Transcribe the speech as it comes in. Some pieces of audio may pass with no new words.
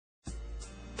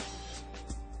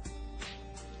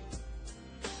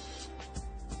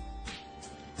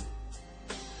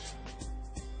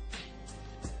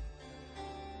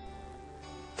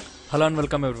Hello and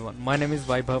welcome everyone. My name is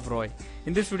Vaibhav Roy.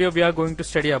 In this video we are going to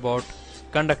study about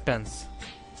conductance.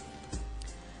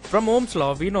 From Ohm's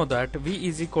law we know that V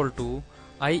is equal to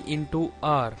I into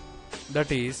R. That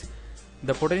is,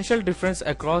 the potential difference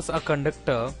across a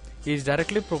conductor is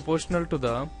directly proportional to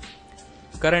the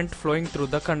current flowing through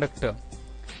the conductor.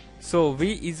 So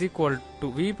V is equal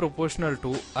to V proportional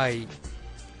to I.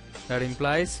 That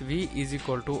implies V is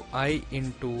equal to I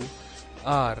into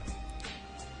R.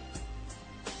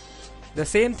 The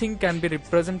same thing can be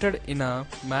represented in a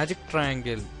magic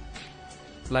triangle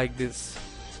like this.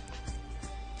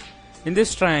 In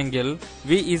this triangle,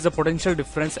 V is the potential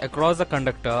difference across the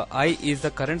conductor, I is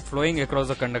the current flowing across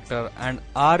the conductor, and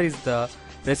R is the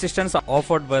resistance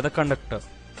offered by the conductor.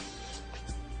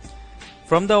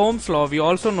 From the Ohm's law, we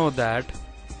also know that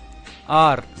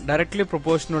R directly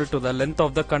proportional to the length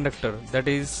of the conductor, that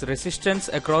is, resistance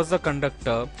across the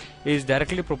conductor is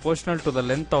directly proportional to the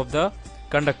length of the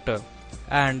conductor,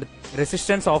 and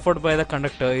resistance offered by the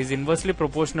conductor is inversely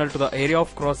proportional to the area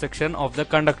of cross section of the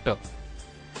conductor.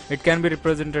 It can be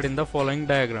represented in the following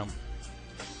diagram.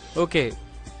 Okay,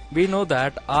 we know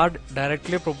that R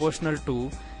directly proportional to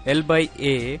L by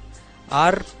A.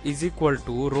 R is equal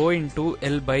to rho into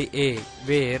L by A,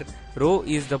 where rho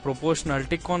is the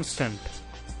proportionality constant.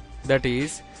 That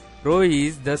is, rho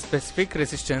is the specific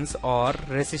resistance or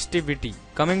resistivity.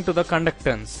 Coming to the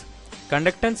conductance.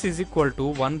 Conductance is equal to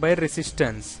 1 by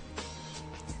resistance.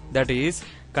 That is,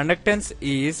 conductance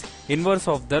is inverse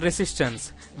of the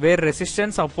resistance. Where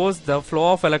resistance opposes the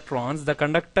flow of electrons, the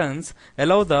conductance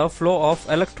allows the flow of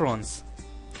electrons.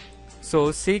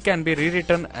 So C can be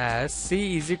rewritten as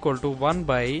C is equal to 1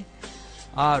 by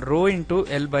rho into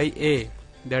L by A.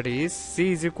 That is,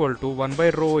 C is equal to 1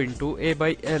 by rho into A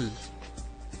by L.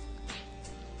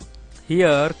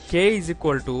 Here K is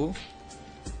equal to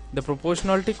the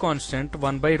proportionality constant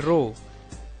 1 by rho.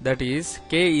 That is,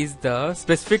 K is the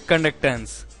specific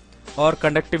conductance or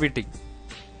conductivity.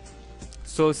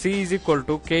 So C is equal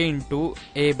to K into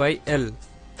A by L.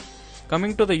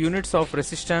 Coming to the units of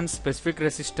resistance, specific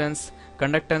resistance,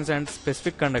 conductance and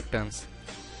specific conductance.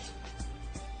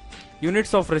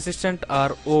 Units of resistance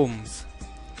are ohms.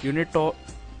 Units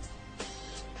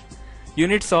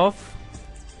of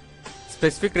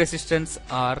specific resistance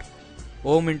are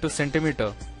ohm into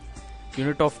centimeter.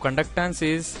 Unit of conductance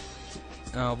is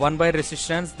 1 by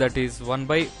resistance, that is 1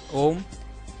 by ohm,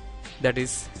 that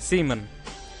is Siemens.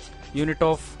 Unit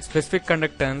of specific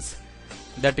conductance,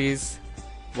 that is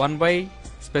 1 by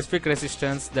specific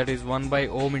resistance, that is 1 by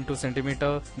ohm into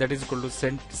centimeter, that is equal to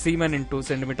Siemens into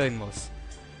centimeter inverse.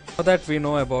 Now that we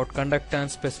know about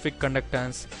conductance, specific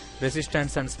conductance,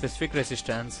 resistance and specific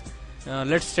resistance,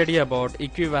 let's study about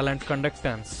equivalent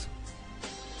conductance.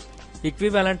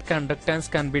 Equivalent conductance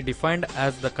can be defined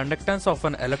as the conductance of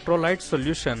an electrolyte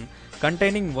solution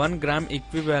containing 1 gram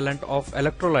equivalent of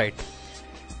electrolyte.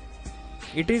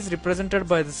 It is represented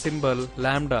by the symbol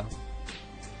lambda.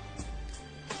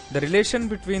 The relation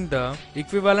between the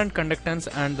equivalent conductance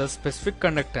and the specific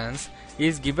conductance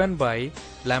is given by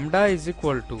lambda is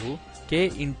equal to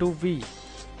K into V,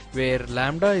 where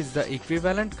lambda is the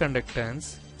equivalent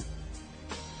conductance,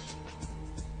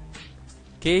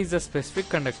 K is the specific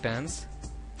conductance,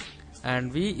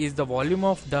 and V is the volume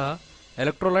of the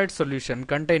electrolyte solution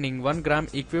containing 1 gram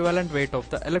equivalent weight of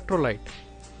the electrolyte,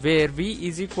 where V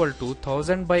is equal to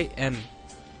 1000 by N,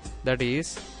 that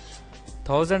is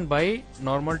 1000 by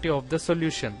normality of the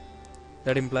solution.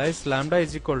 That implies lambda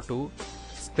is equal to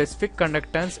specific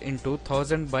conductance into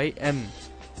 1000 by N.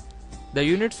 The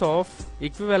units of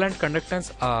equivalent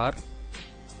conductance are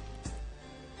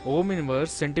ohm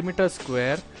inverse centimeter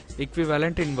square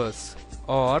equivalent inverse,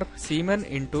 or Siemens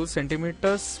into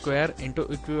centimeter square into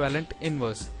equivalent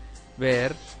inverse,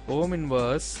 where ohm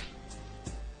inverse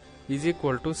is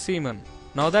equal to Siemens.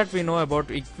 Now that we know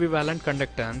about equivalent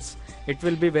conductance, it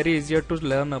will be very easier to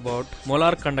learn about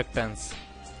molar conductance.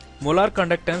 Molar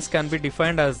conductance can be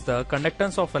defined as the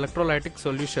conductance of electrolytic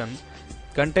solution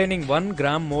containing 1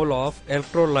 gram mole of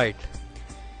electrolyte.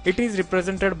 It is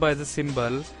represented by the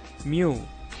symbol mu.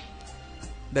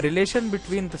 The relation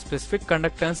between the specific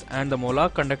conductance and the molar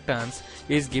conductance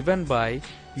is given by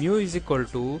mu is equal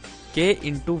to K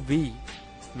into V,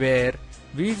 where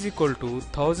V is equal to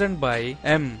 1000 by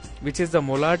M, which is the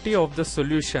molarity of the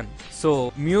solution.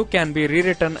 So mu can be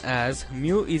rewritten as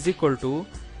mu is equal to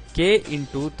K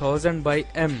into 1000 by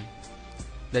M.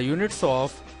 The units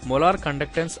of molar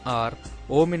conductance are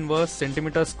ohm inverse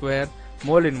centimeter square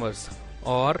mole inverse,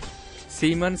 or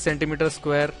Siemens centimeter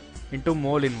square into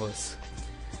mole inverse.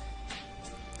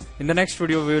 In the next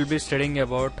video we will be studying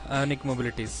about ionic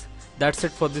mobilities. That's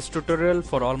it for this tutorial.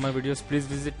 For all my videos, please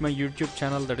visit my YouTube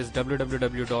channel, that is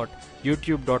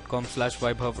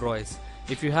www.youtube.com/VaibhavRoy.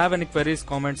 If you have any queries,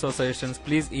 comments or suggestions,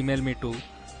 please email me to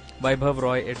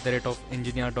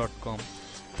vaibhavroy@engineer.com.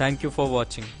 Thank you for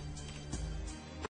watching.